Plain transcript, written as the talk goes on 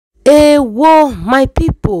Whoa, my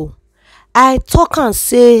people, I talk and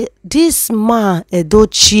say this man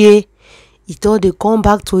Edochie, he don dey come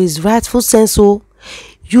back to his rightful sense. So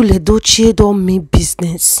Yul Edochie don mean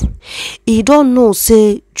business. He don know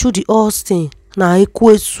say Judy Austin na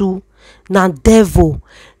ekwesu, na devil,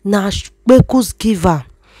 na kpekus giver,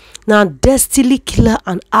 na destiny killer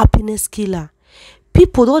and happiness killer.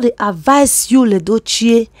 People don dey advise Yul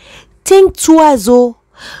Edochie, think twice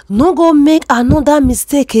no go make another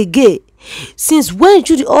mistake again. Since when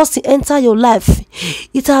Judy Austin enter your life,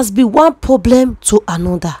 it has been one problem to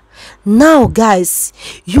another. Now guys,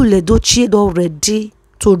 Yul Edochie don ready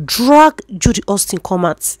to drag Judy Austin come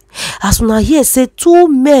out. As una hear say two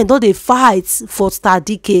men don dey fight for Star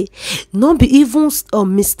DK, no be even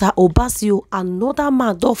Mr. Obasio, another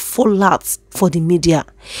man don fall out for the media.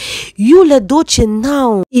 Yul Edochie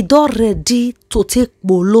now, he don ready to take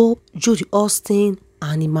kpolo Judy Austin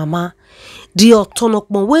and him mama. The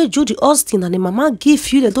autonokpon wey Judy Austin and him mama give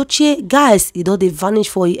Yul Edochie, guys, e don dey vanish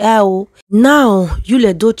for e air o. Now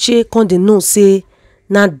Yul Edochie come dey know say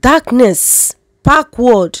na darkness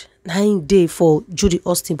backward na im dey for Judy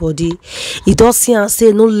Austin body. He don see am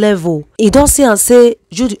say no level. He don see am say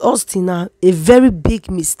Judy Austin na a very big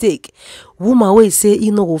mistake. Woman wey say e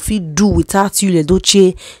no go fit do without Yul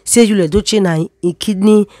Edochie. Say Yul Edochie na im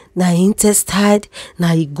kidney, na im intestine,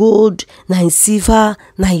 na im gold, na im silver,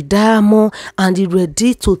 na im diamond, and he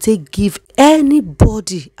ready to take give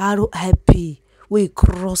anybody RIP wey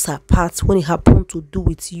cross her path when it happened to do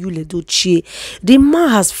with Yul Edochie. The man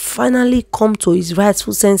has finally come to his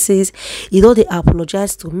rightful senses. He don dey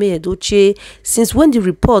apologize to May Edochie since when the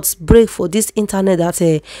reports break for this internet that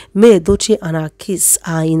May Edochie and her kids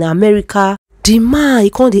are in America. The man, he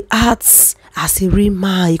come dey act as a real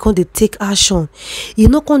man. He come dey take action. He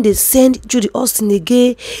no come dey send Judy Austin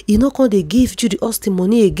again. He no come dey give Judy Austin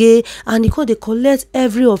money again, and he come dey collect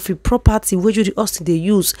every of the property wey Judy Austin dey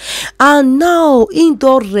use. And now he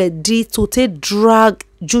don ready to take drag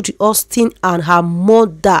Judy Austin and her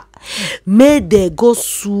mother, make they go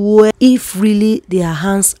swear if really their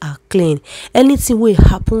hands are clean. Anything wey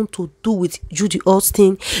happen to do with Judy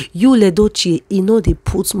Austin, Yul Edochie, he no dey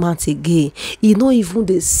put mouth again. He no even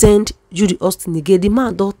dey send Judy Austin again. The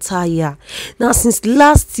man don tire. Now since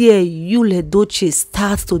last year, Yul Edochie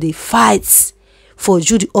start to dey fight for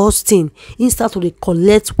Judy Austin. He start to dey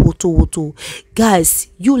collect woto.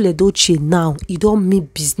 Guys, Yul Edochie now, he don mean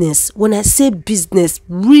business. When I say business,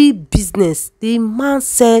 real business. The man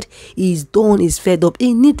said he's done, he's fed up,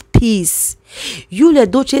 he need peace. Yul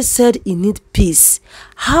Edochie said he need peace.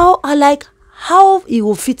 How he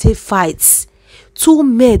will fit a fight? Two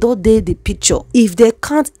men don dey the picture. If they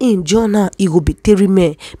can't in journal, it will be 3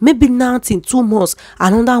 men. Maybe now in 2 months,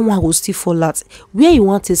 another one will still fall out. Where you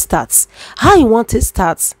want to start? How you want to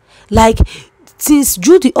start? Like, since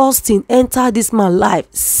Judy Austin entered this man's life,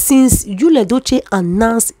 since Yul Edochie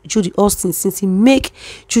announced Judy Austin, since he make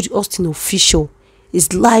Judy Austin official,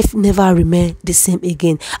 his life never remain the same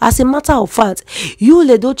again. As a matter of fact,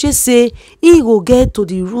 Yul Edochie say he go get to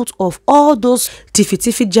the root of all those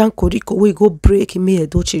tiffy jankoriko wey go break May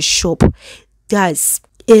Edochie shop. Guys,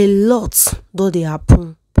 a lot don dey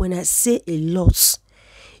happen. When I say a lot,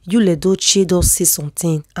 Yul Edochie does say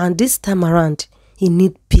something, and this time around he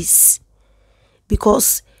need peace,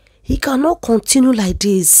 because he cannot continue like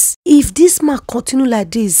this. If this man continue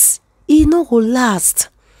like this, he no go last.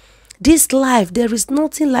 This life, there is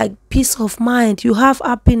nothing like peace of mind. You have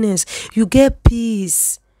happiness, you get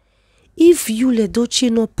peace. If Yul Edochie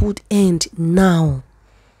no put end now,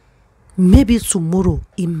 maybe tomorrow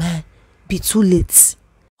it might be too late.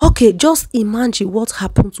 Okay, just imagine what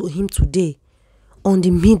happened to him today on the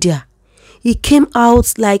media. He came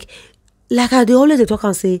out like I dey always talk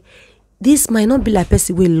and say, this might not be like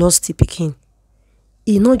person wey lost the pikin.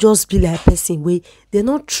 He not just be like person wey they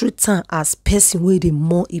not treat am as person wey dey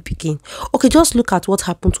mourn e pikin. Okay, just look at what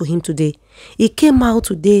happened to him today. He came out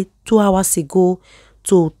today 2 hours ago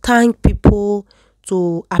to thank people,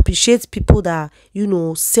 to appreciate people that, you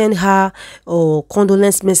know, send her or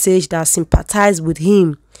condolence message, that sympathize with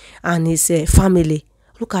him and his family.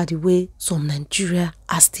 Look at the way some Nigeria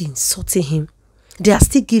are still insulting him. They are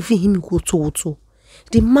still giving him woto.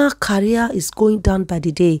 The man's career is going down by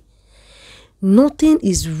the day. Nothing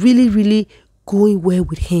is really going well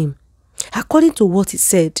with him. According to what he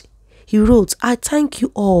said, he wrote, "I thank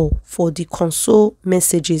you all for the console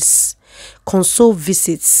messages, console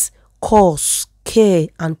visits, calls, care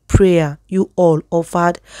and prayer you all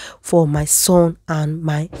offered for my son and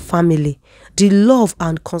my family. The love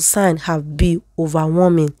and concern have been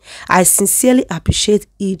overwhelming. I sincerely appreciate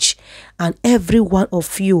each and every one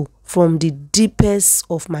of you from the deepest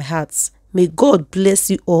of my heart. May God bless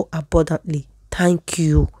you all abundantly. Thank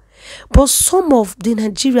you. But some of the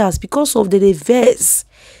Nigerians, because of the reverse,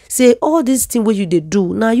 say all these things where you they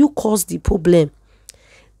do, now you cause the problem.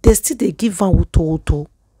 They still they give am uto.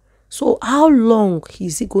 So how long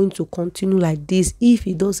is he going to continue like this if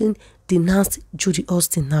he doesn't denounce Judy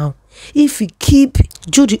Austin now? If he keep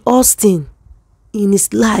Judy Austin in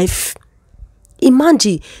his life?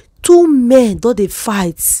 Imagine 2 men that they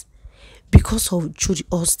fight because of Judy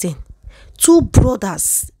Austin. 2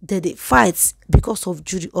 brothers that they fight because of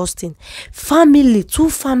Judy Austin. 2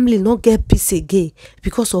 family not get peace again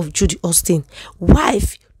because of Judy Austin.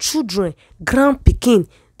 Wife, children, grandpikin,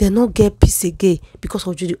 they not get peace again because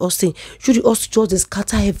of Judy Austin. Judy Austin just dey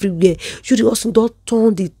scatter everywhere. Judy Austin don't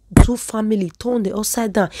turn the 2 family, turn them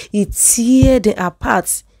upside down. He tear them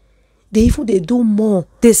apart. They do more.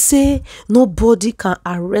 They say nobody can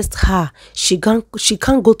arrest her. She can't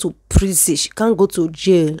go to prison. She can't go to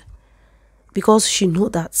jail because she know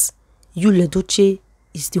that Yul Edochie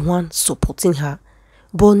is the one supporting her.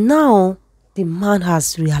 But now the man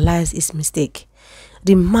has realized his mistake.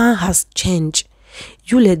 The man has changed.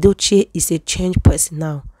 Yul Edochie is a changed person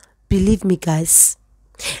now. Believe me, guys.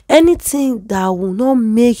 Anything that will not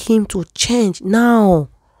make him to change now,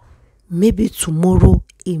 maybe tomorrow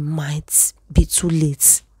it might be too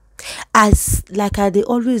late. As like they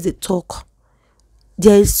always they talk,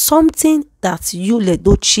 there is something that Yul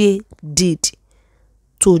Edochie did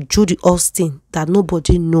to Judy Austin that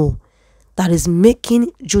nobody know, that is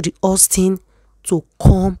making Judy Austin to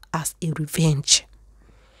come as a revenge.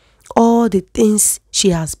 All the things she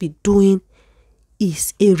has been doing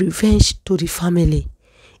is a revenge to the family.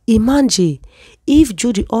 Imagine if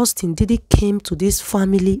Judy Austin didn't came to this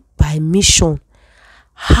family by mission,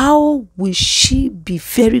 how will she be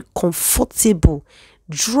very comfortable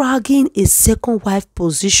dragging a second wife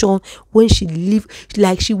position when she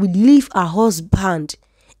she will leave her husband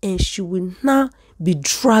and she will now be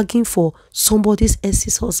dragging for somebody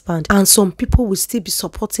else's husband, and some people will still be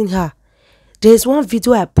supporting her. There's one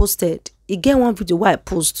video I posted. Again, one video where I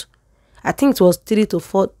post. I think it was 3 to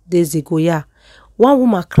 4 days ago. Yeah, one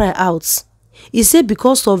woman cried out. He said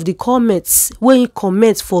because of the comments when he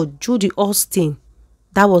comments for Judy Austin.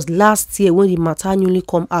 That was last year when the matter newly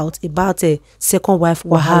come out about a second wife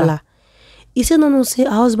wahala. He said no, say her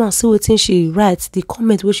husband see wetin she writes, the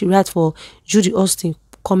comment where she write for Judy Austin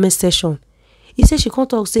comment section. He said she can't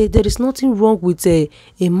talk, say there is nothing wrong with a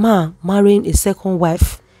man marrying a second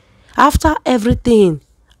wife. After everything,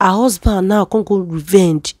 her husband now can't go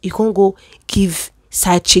revenge. He can't go give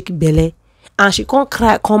side chick belly, and she can't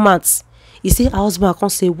cry come out. He say her husband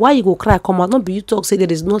can't say why you go cry come out. Not be you talk say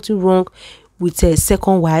there is nothing wrong with a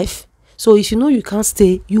second wife. So if you know you can't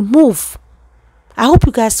stay, you move. I hope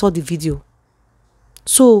you guys saw the video.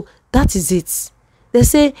 So that is it. They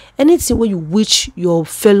say anything where you wish your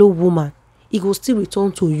fellow woman, it will still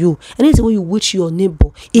return to you. Anything where you wish your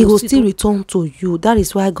neighbor, it will still return to you. That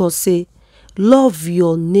is why God say love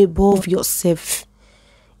your neighbor, love yourself.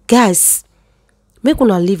 Guys, make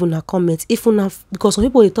una leave una comment if una, because some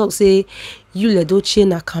people they talk say Yul Edochie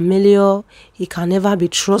na chameleon, he can never be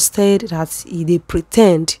trusted, that he they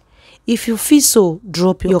pretend. If you feel so,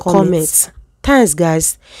 drop your comments. Thanks,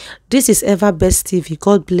 guys. This is Ever Best TV.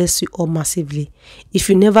 God bless you all massively. If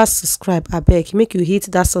you never subscribe, I beg, make you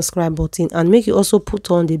hit that subscribe button and make you also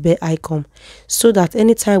put on the bell icon so that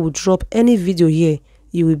anytime we drop any video here,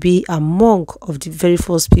 you will be among of the very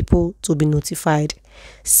first people to be notified.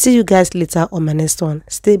 See you guys later on my next one.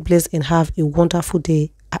 Stay blessed and have a wonderful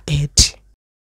day ahead.